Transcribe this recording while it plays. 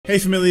Hey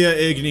Familia,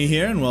 Igni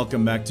here, and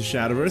welcome back to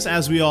Shadowverse.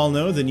 As we all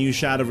know, the new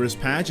Shadowverse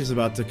patch is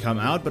about to come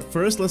out, but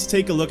first let's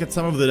take a look at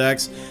some of the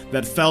decks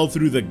that fell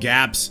through the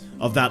gaps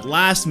of that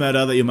last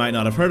meta that you might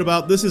not have heard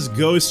about. This is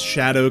Ghost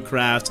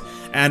Shadowcraft,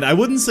 and I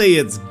wouldn't say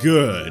it's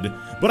good,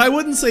 but I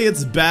wouldn't say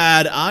it's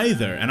bad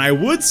either, and I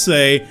would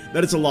say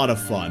that it's a lot of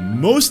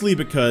fun, mostly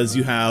because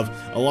you have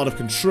a lot of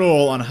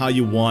control on how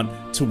you want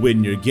to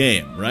win your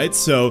game, right?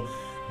 So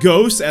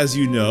Ghosts, as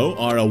you know,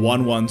 are a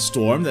 1/1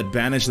 storm that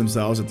banish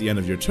themselves at the end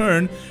of your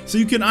turn, so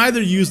you can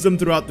either use them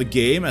throughout the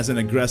game as an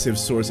aggressive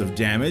source of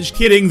damage,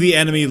 hitting the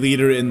enemy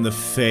leader in the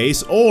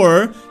face,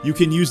 or you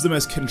can use them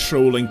as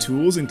controlling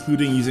tools,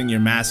 including using your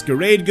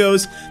Masquerade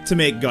Ghost to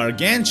make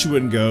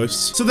Gargantuan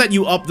Ghosts, so that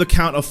you up the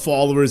count of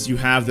followers you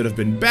have that have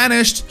been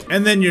banished,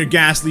 and then your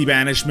Ghastly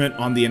Banishment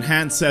on the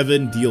Enhanced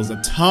 7 deals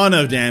a ton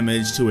of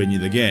damage to win you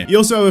the game. You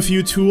also have a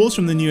few tools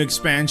from the new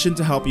expansion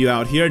to help you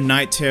out here.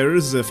 Night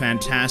Terrors is a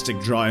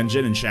fantastic draw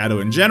engine and Shadow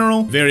in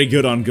general, very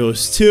good on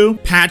Ghosts too.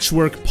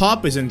 Patchwork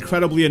Pup is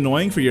incredibly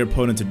annoying for your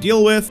opponent to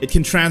deal with. It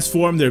can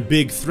transform their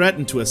big threat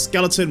into a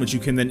skeleton, which you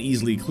can then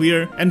easily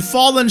clear. And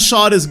Fallen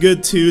Shot is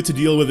good too to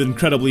deal with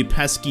incredibly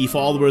pesky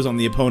followers on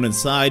the opponent's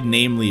side,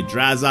 namely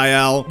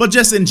Draziel. But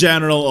just in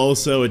general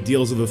also, it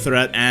deals with a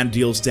threat and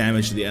deals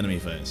damage to the enemy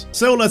phase.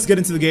 So let's get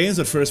into the games,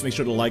 but first make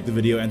sure to like the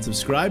video and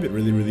subscribe. It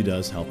really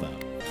does help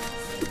out.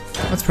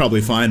 That's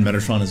probably fine.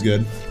 Metatron is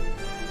good.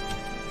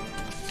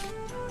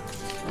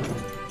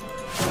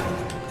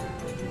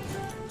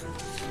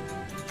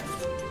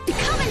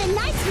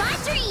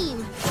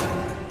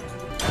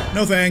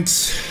 No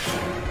thanks.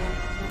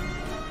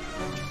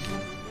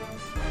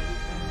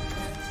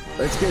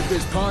 Let's get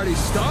this party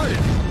started.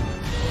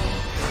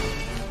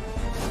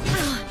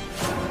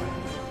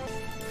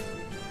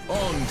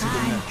 On to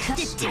the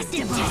next.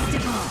 Detestable.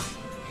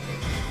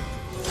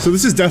 So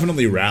this is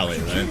definitely Rally,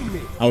 right?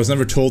 I was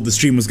never told the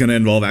stream was going to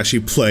involve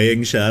actually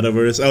playing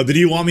Shadowverse. Oh, did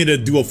you want me to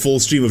do a full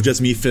stream of just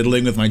me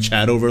fiddling with my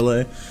chat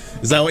overlay?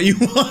 Is that what you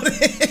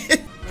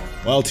wanted?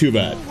 Well, too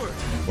bad.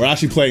 We're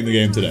actually playing the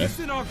game today.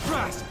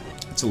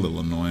 It's a little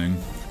annoying.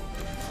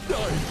 I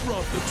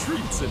brought the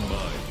treats in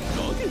my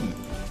noggin.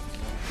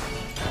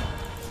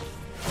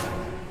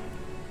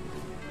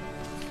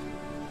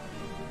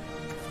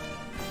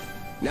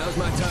 Now's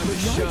my time to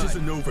shine.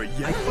 Isn't over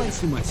yet. I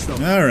fancy myself.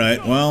 All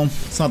right, well,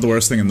 it's not the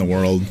worst thing in the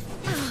world.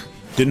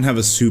 Didn't have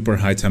a super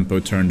high tempo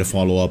turn to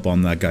follow up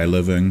on that guy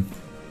living.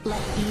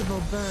 Let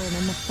evil burn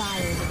in the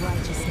fire of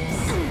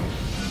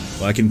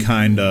righteousness. Well, I can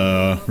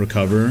kinda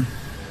recover.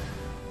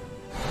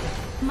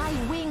 My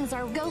wings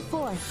are go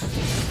forth.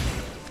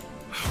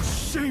 How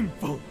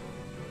shameful!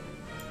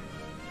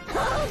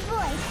 Oh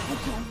boy, I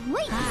can't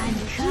wait. I'm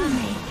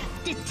coming.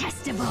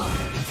 Detestable.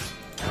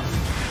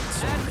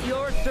 At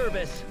your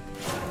service.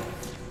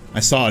 I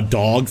saw a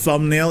dog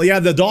thumbnail. Yeah,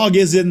 the dog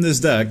is in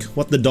this deck.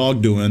 What the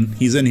dog doing?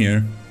 He's in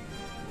here.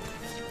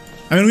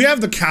 I mean, we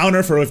have the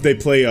counter for if they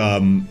play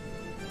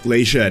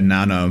Laisha and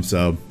Nano,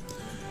 so.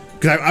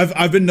 Cause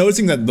I've been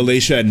noticing that the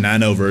Laisha and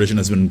Nano version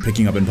has been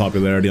picking up in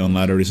popularity on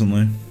ladder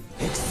recently.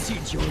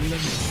 Exceed your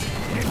limits.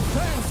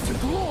 Advance to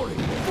glory.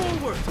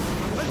 Forward.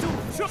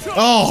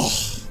 Oh,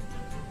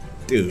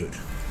 dude.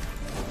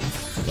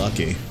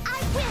 Lucky. I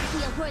will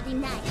be a worthy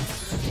knight.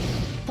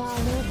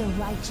 Follow the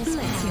righteous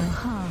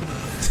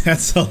path.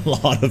 That's a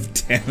lot of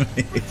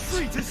damage.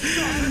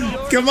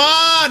 Come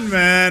on,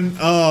 man.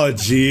 Oh,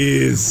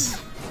 jeez.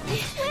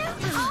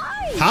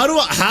 How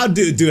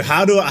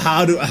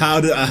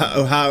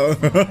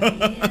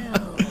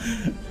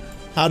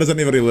does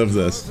anybody live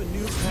this?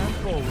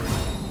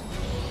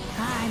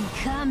 I'm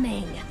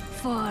coming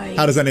for you.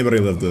 How does anybody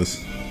live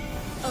this?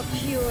 A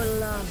pure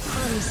love,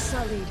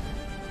 unsullied.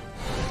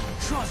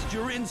 Trust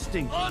your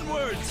instinct.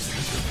 Onwards.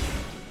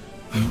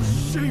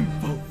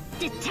 Shameful.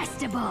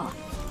 Detestable.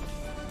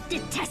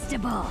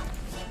 Detestable.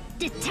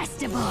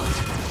 Detestable.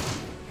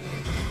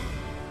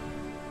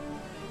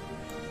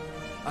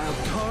 I'll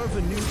carve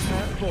a new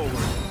path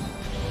forward.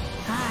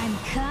 I'm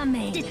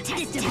coming.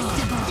 Detestable.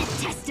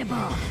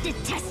 Detestable.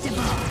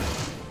 Detestable.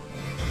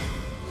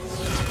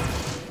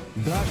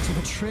 Back to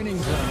the training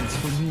grounds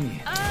for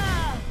me.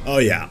 Oh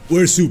yeah,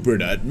 we're super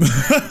dead.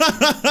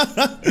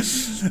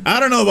 I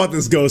don't know about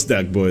this ghost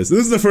deck, boys. This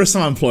is the first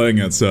time I'm playing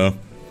it, so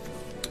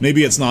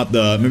maybe it's not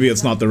the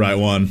right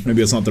one.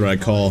 Maybe it's not the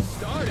right call.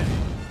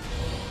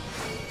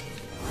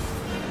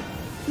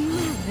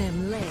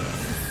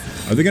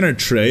 Are they gonna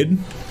trade?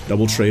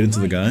 Double trade into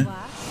the guy?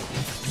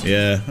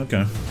 Yeah,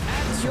 okay.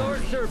 At your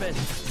service.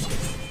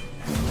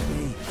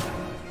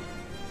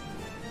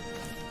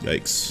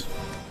 Yikes.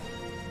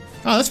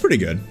 Oh, that's pretty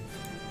good.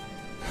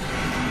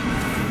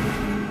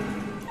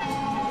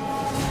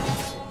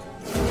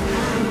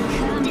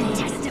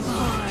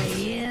 Detestable.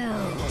 You.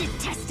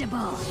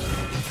 Detestable.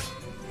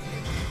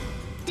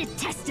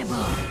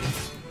 Detestable.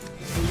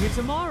 See you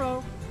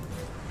tomorrow.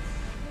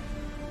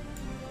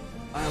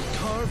 I'll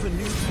carve a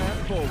new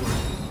path forward.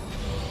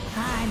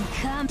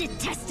 I'm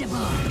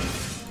detestable.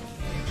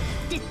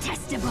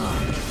 Detestable.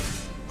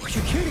 Are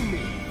you kidding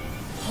me?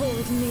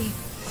 Hold me,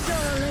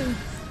 darling.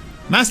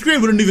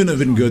 Masquerade wouldn't even have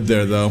been good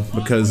there though,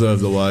 because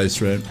of the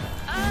wise, right?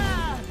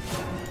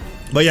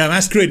 But yeah,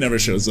 Masquerade never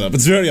shows up.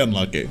 It's very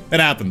unlucky. It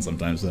happens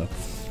sometimes though.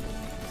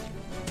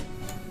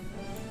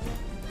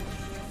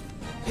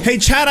 Hey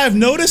chat, I've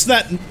noticed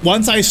that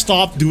once I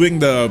stopped doing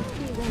the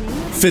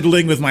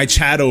fiddling with my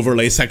chat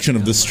overlay section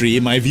of the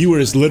stream, my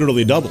viewers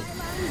literally doubled.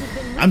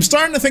 I'm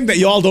starting to think that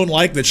y'all don't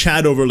like the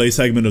chat overlay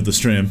segment of the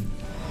stream.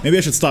 Maybe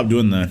I should stop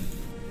doing that.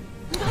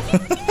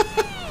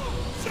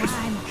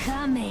 I'm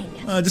coming.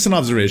 Just an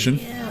observation.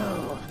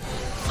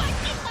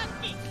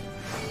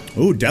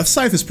 Ooh, Death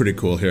Scythe is pretty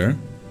cool here.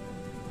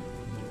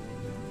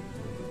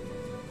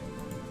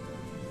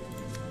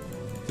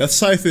 Death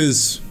Scythe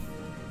is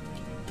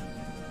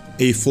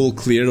a full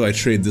clear. Do I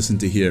trade this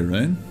into here,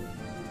 right?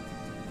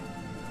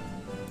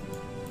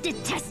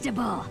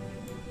 Detestable.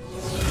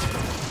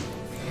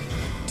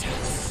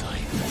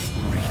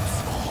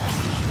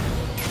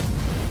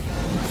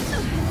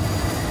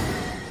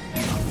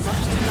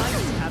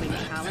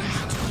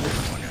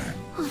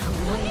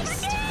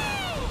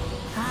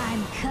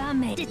 I'm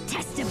coming.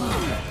 Detestable.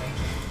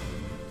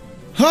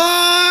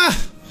 Ah!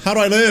 How do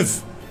I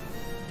live?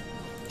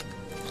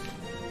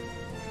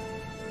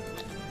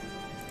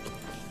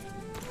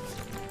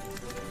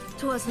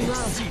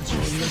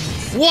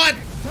 What?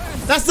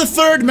 That's the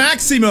third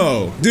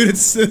Maximo! Dude,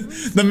 it's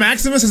the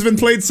Maximus has been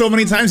played so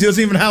many times he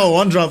doesn't even have a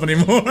one drop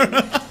anymore.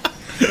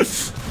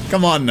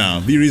 Come on now,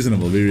 be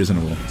reasonable, be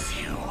reasonable.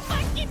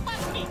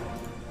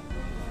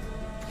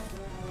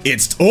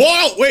 It's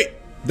oh wait,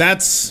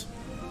 that's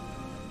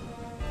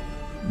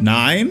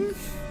 9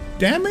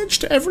 damage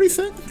to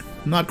everything.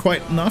 Not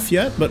quite enough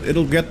yet, but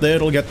it'll get there.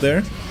 It'll get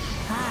there.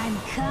 I'm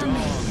coming.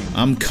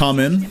 I'm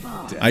coming.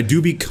 I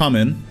do be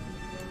coming.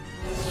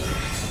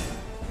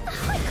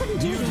 I couldn't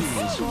do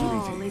this.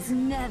 Ball is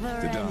never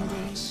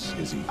ending.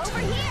 Over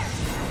here.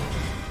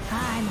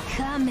 I'm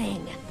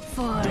coming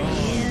for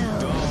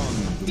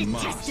you.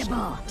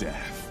 Detestable. Detestable.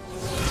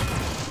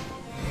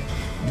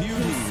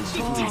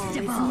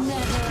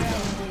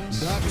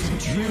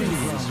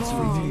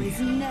 Ball is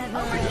never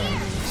ending.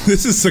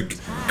 This is a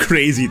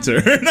crazy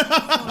turn.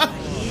 Detestable.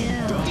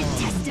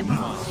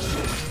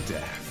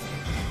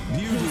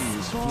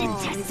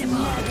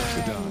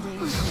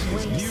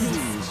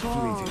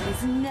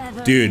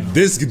 Dude,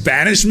 this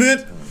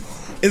banishment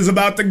is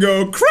about to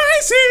go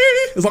crazy.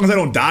 As long as I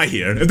don't die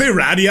here. If they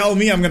radial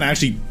me, I'm gonna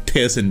actually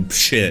piss and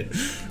shit.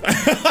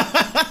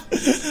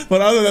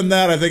 But other than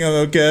that, I think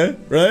I'm okay,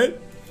 right?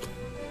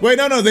 Wait,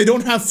 no, they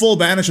don't have full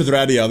banish with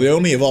radial. They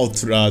only evolved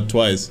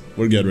twice.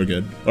 We're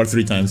good. Or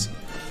 3 times.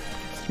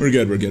 We're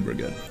good.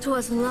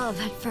 'Twas love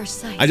at first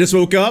sight. I just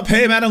woke up.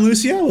 Hey, Madam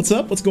Lucia, what's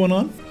up? What's going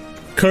on?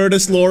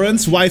 Curtis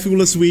Lawrence,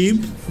 Waifuless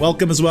Weeb,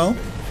 welcome as well.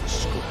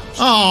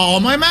 Oh,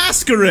 my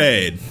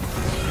Masquerade!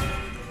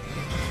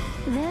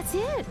 That's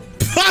it.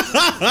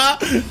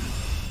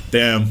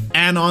 Damn.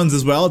 Anons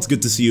as well, it's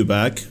good to see you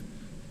back.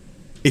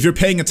 If you're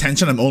paying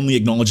attention, I'm only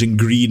acknowledging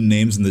green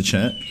names in the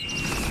chat.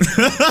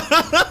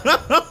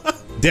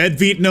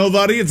 Deadbeat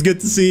nobody, it's good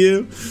to see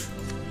you.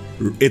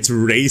 It's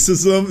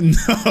racism?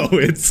 No,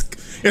 it's...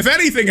 If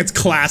anything, it's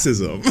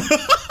classism.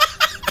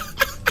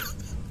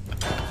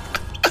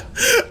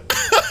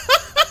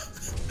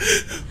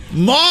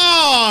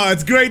 Ma,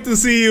 it's great to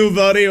see you,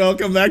 buddy.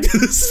 Welcome back to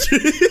the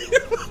stream.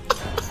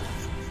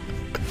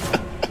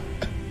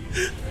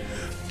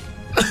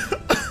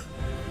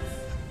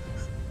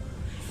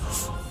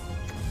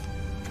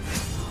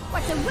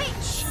 What's a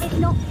witch if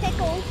not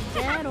pickle?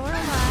 Dead or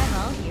alive,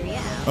 I'll hear you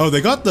out. Oh,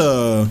 they got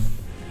the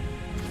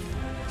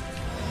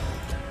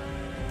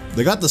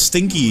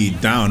stinky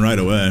down right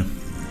away.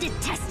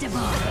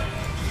 Detestable.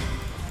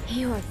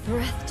 You're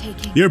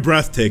breathtaking. You're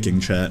breathtaking,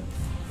 chat.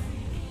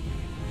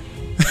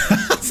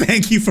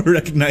 Thank you for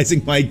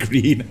recognizing my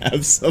green.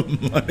 Have some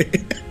money.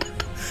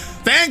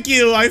 Thank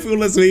you,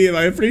 Waifuless Weave.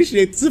 I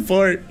appreciate the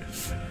support.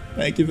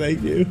 Thank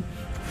you.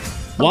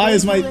 Why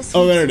is my...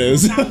 Oh, there it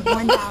is.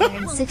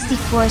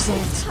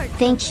 $1.64.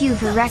 Thank you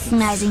for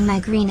recognizing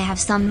my green. Have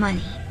some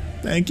money.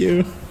 Thank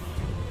you.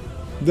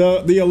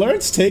 The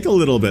alerts take a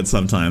little bit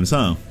sometimes,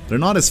 huh? They're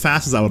not as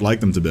fast as I would like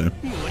them to be.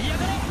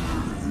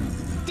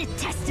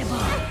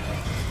 Detestable.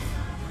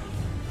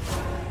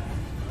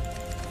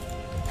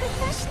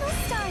 Professional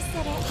star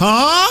setter.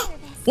 Huh?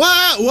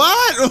 What?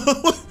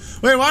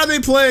 Wait, why are they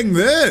playing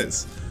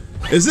this?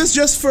 Is this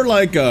just for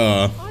like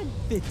I'm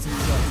fit to judge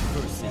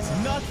verses,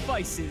 not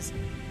vices.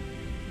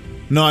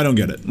 No, I don't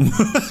get it.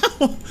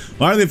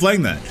 Why are they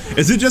playing that?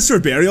 Is it just for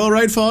burial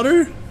rite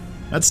fodder?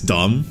 That's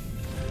dumb.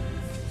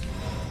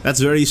 That's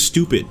very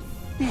stupid.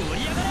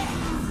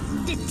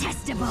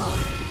 Detestable.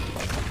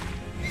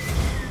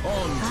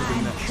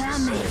 I'm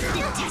coming.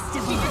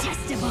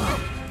 Detestable.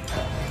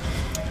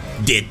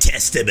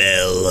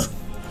 Detestable.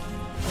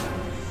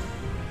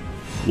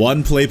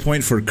 1 play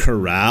point for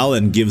Corral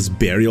and gives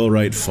burial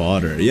rite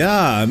fodder. Yeah,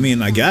 I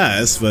mean, I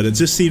guess, but it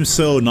just seems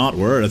so not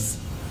worth.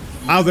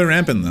 Oh, they're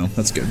ramping though.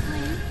 That's good.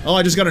 Oh,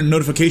 I just got a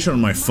notification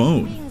on my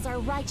phone.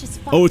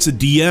 Oh, it's a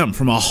DM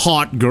from a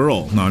hot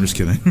girl. No, I'm just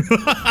kidding.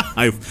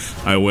 I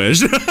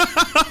wish.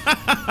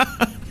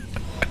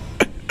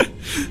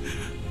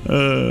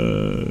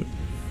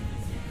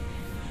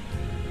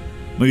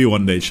 Maybe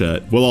one day,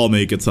 chat. We'll all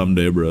make it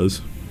someday,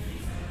 bros.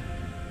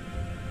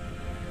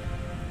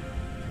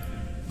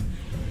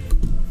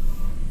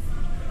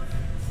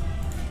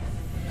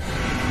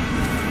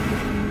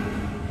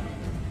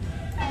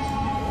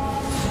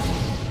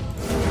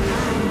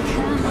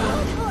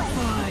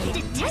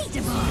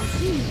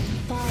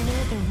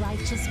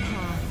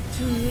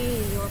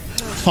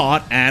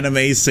 Hot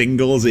anime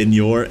singles in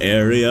your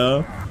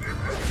area?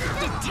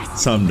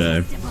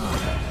 Someday.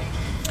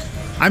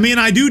 I mean,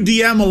 I do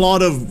DM a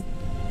lot of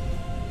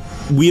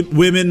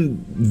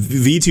women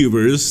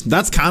VTubers.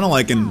 That's kind of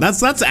like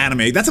that's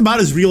anime. That's about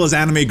as real as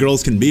anime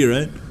girls can be,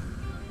 right?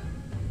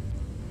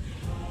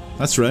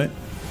 That's right.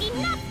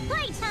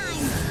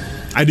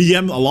 I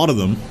DM a lot of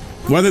them.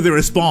 Whether they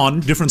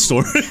respond, different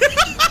story.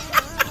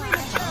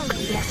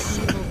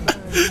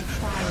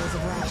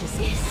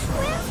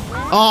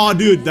 Oh,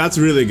 dude, that's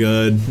really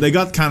good. They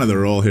got kind of the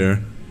role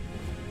here.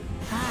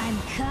 I'm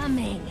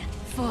coming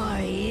for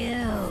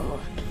you.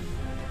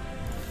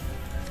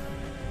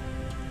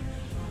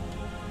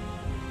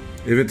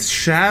 If it's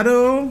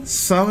Shadow,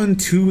 summon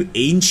 2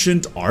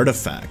 ancient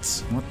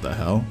artifacts. What the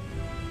hell?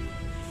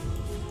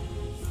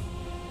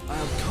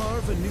 I'll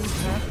carve a new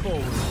path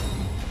forward.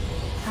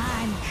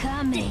 I'm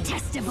coming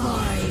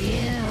for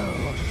you.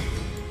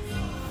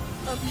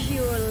 A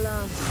pure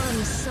love,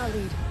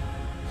 unsullied.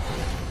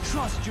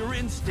 Trust your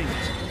instinct.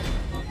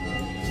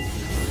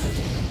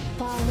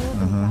 Follow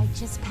the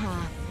righteous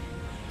path.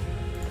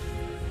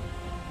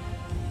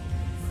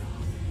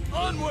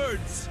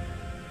 Onwards!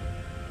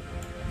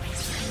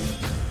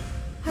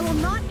 I will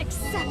not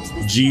accept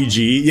this.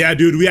 GG. Yeah,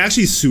 dude, we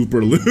actually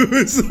super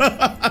lose.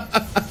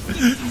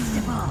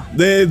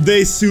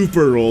 They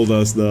super rolled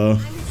us though. I'm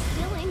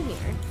still in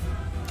here.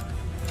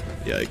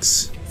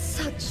 Yikes.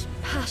 Such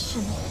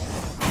passion.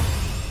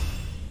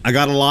 I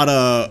got a lot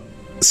of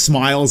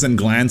smiles and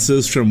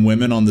glances from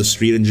women on the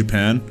street in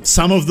Japan.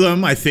 Some of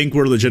them I think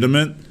were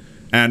legitimate,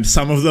 and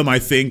some of them I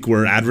think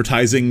were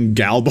advertising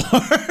gal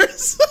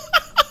bars.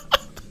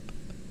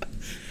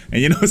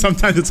 And you know,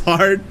 sometimes it's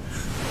hard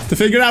to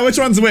figure out which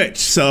one's which,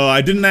 so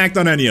I didn't act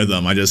on any of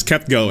them. I just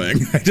kept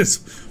going. I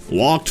just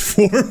walked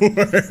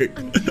forward.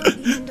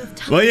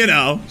 Well, you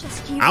know,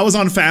 I was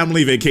on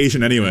family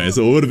vacation anyway,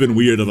 so it would have been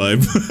weird if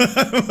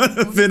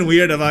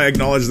I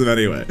acknowledged them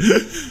anyway.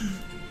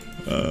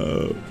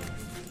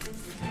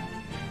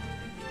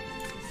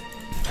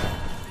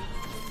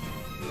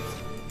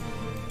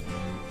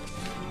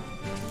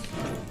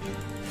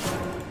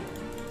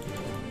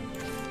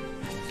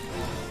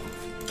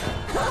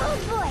 Oh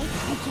boy,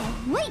 I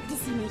can't wait to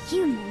see my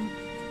human.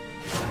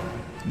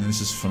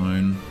 This is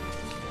fine.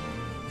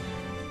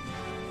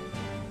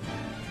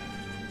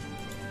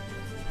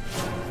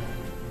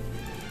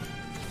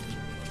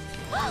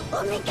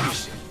 Oh my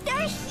gosh,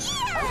 they're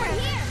here! Over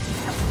here!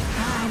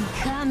 I'm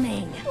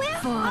coming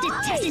for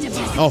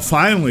detestable. Oh,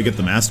 finally get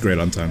the masquerade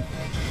on time.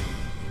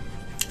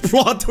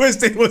 Plot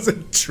twist, it was a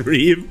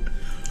dream.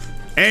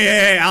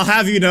 Hey, I'll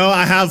have you know,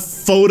 I have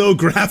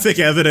photographic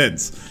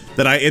evidence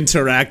that I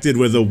interacted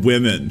with a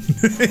women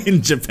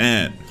in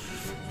Japan.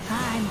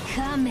 I'm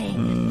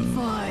coming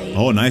for you.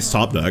 Oh, nice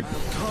top deck.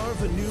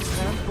 Carve a new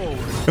path forward.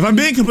 If I'm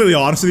being completely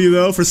honest with you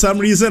though, for some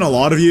reason a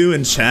lot of you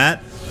in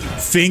chat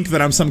think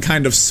that I'm some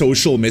kind of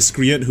social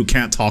miscreant who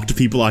can't talk to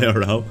people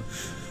IRL.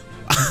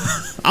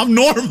 I'm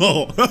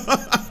normal.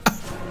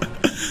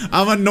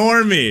 I'm a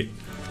normie.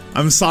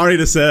 I'm sorry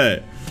to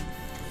say.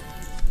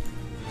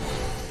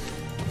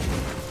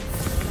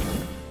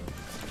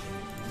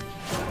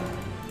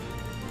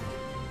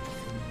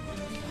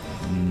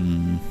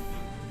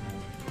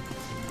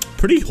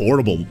 Pretty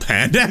horrible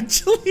pand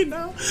actually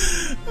now.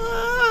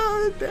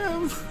 Ah,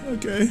 damn.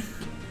 Okay.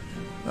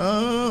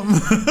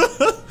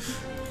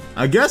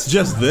 I guess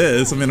just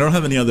this. I mean, I don't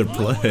have any other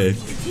play.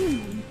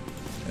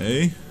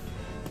 Hey.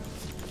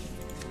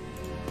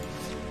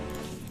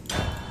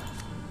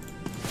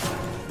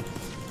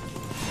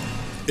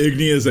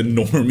 Ignideus a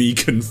normie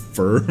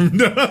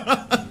confirmed.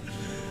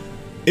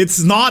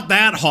 It's not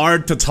that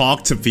hard to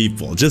talk to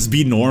people. Just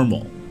be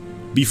normal.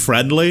 Be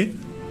friendly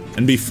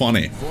and be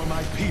funny. For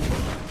my people.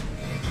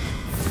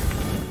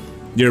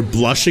 You're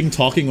blushing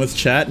talking with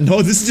chat?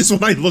 No, this is just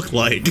what I look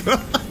like.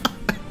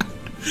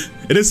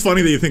 It is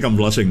funny that you think I'm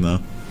blushing though.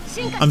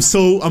 I'm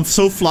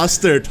so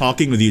flustered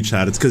talking with you,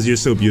 chat. It's because you're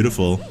so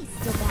beautiful.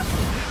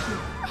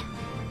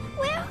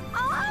 Where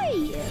are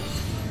you?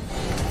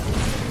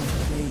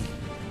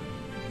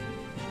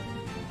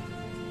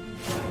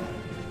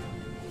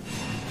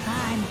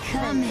 I'm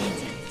coming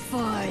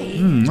for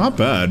you. Not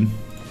bad.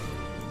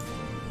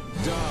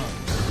 Dawn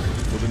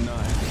with a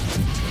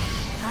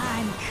knife.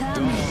 I'm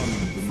coming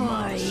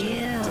for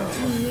you.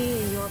 To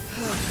me, your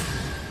purpose.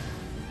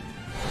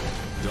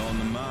 Dawn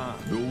the man.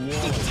 The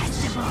wall.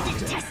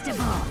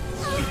 Detestable.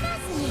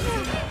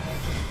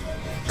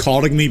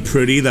 Calling me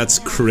pretty, that's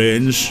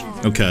cringe.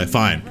 Okay,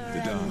 fine.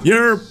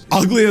 You're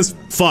ugly as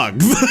fuck.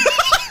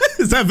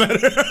 Is that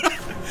better?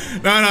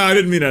 No, I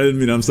didn't mean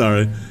it. I'm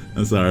sorry.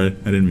 I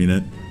didn't mean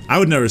it. I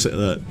would never say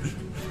that.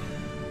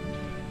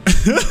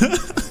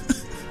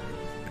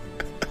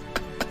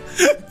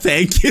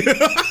 Thank you.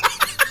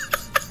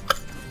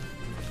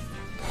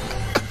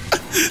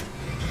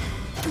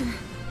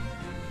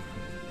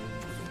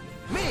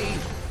 Me?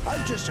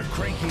 I'm just a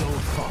cranky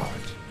old fart.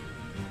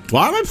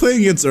 Why am I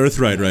playing against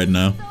Earthrite right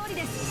now?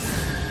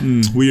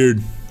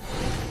 Weird.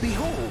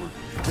 Behold,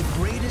 the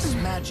greatest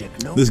magic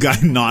known. This guy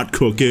not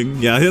cooking.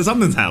 Yeah,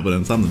 something's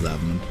happening. Something's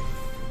happening.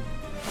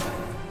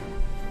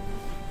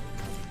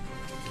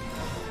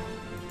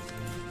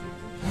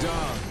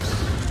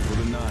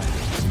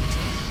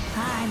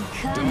 I'm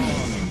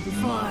coming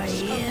for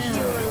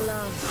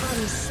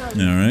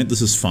you. Alright,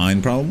 this is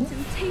fine, probably.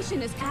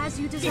 Temptation is as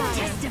you desire.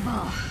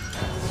 Detestable.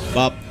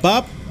 Bop,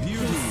 bop.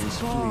 Beauty is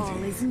Ball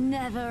fleeting. is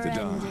never The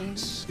ending.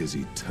 dance is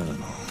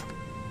eternal.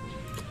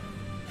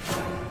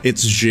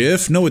 It's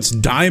Jif? No, it's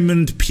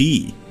Diamond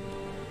P.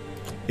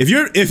 If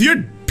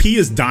your P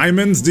is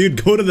diamonds,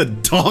 dude, go to the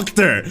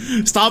doctor.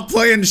 Stop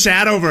playing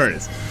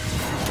Shadowverse.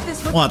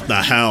 What the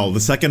hell? The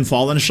second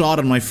fallen shot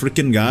on my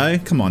freaking guy?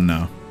 Come on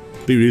now.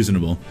 Be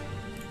reasonable.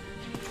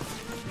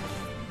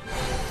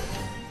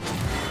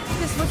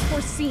 This was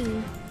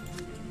foreseen.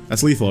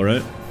 That's lethal,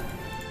 right?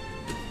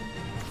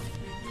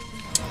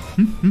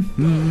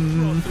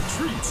 Brought the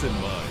treats in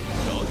my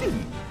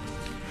noggin.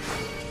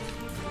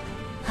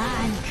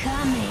 I'm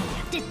coming.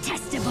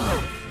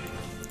 Detestable.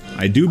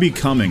 I do be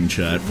coming,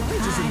 chat. I'm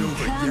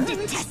come.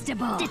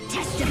 Detestable.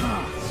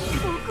 Detestable.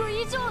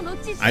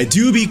 I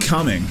do be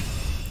coming.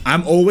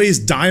 I'm always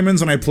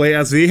diamonds when I play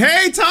SV.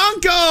 Hey,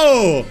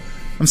 Tonko!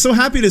 I'm so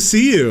happy to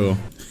see you.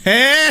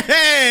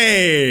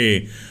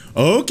 Hey!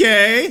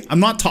 Okay.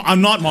 I'm not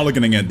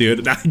mulliganing it,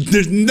 dude.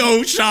 There's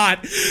no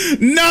shot.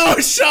 No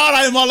shot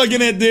I'm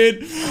mulliganing it,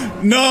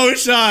 dude. No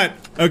shot.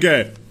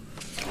 Okay.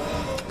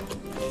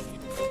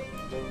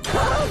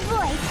 Oh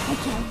boy, I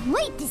can't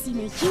wait to see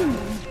my human.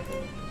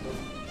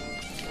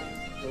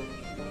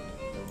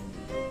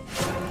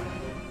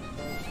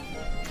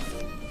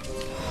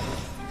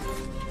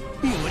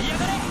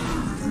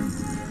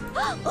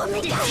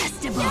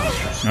 Detestable.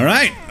 All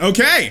right.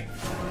 Okay.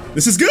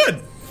 This is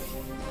good.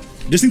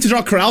 Just need to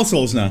draw corral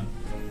souls now.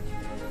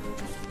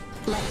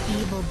 Let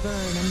evil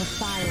burn in the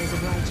fires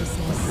of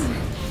righteousness.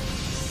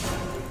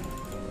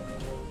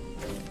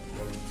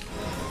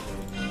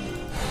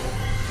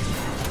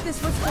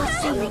 This was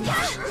foreseen.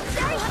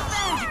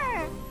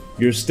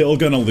 You're still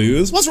gonna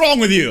lose? What's wrong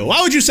with you?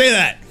 Why would you say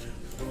that?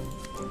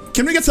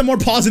 Can we get some more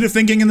positive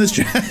thinking in this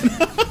chat?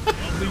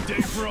 Lovely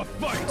day for a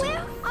fight.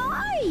 Where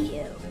are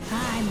you?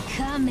 I'm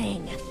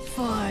coming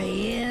for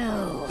you.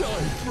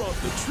 I brought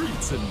the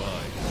treats in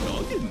my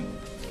noggin.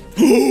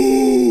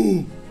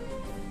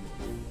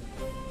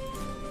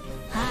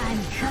 I'm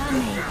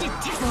coming.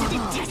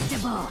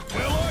 Detestable.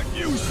 Well, aren't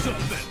you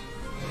something?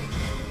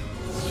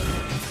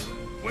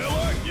 Well,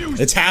 aren't you?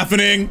 It's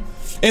happening.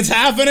 It's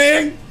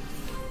happening.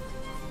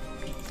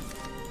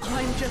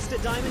 I'm just a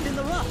diamond in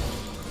the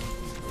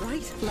rough,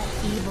 right? Let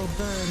evil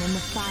burn in the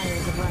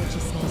fires of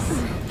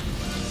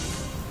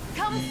righteousness.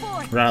 Come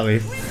forth.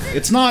 Rally.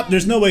 It's not.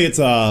 There's no way it's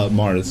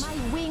Mars. My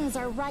wings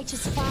are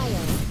righteous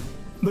fire.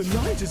 The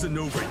night isn't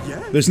over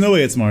yet. There's no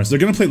way it's Mars. They're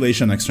gonna play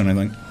Leisha next turn, I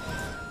think.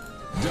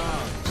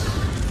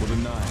 Dance for the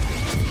night.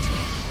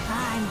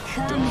 I'm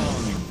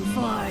coming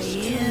for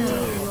you.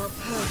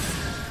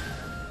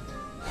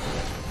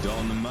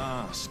 Don the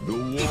mask. The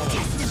wall.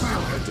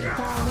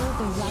 Follow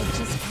the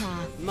righteous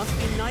path. Must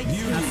be night.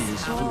 Beauty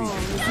is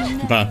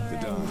fleeting. Bah. The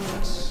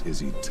dance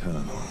is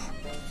eternal.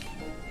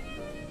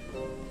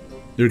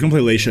 They're gonna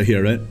play Leisha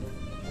here, right?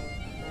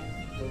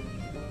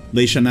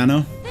 Leisha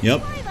Nano?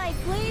 Yep. Twilight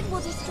blade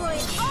will destroy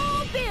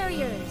all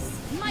barriers.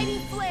 Mighty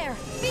flare,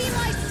 be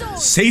my sword.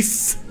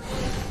 Safe.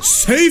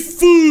 Safe.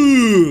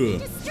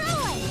 Destroy.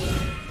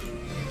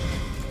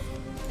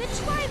 The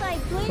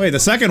twilight blade. Wait, the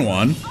second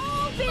one?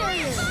 All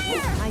barriers.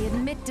 I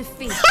admit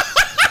defeat.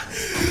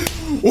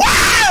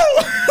 Wow!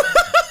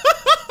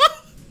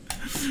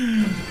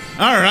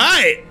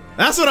 Alright!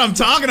 That's what I'm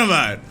talking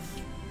about!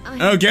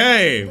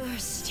 Okay.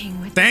 Bursting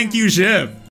with Thank you, Shiv.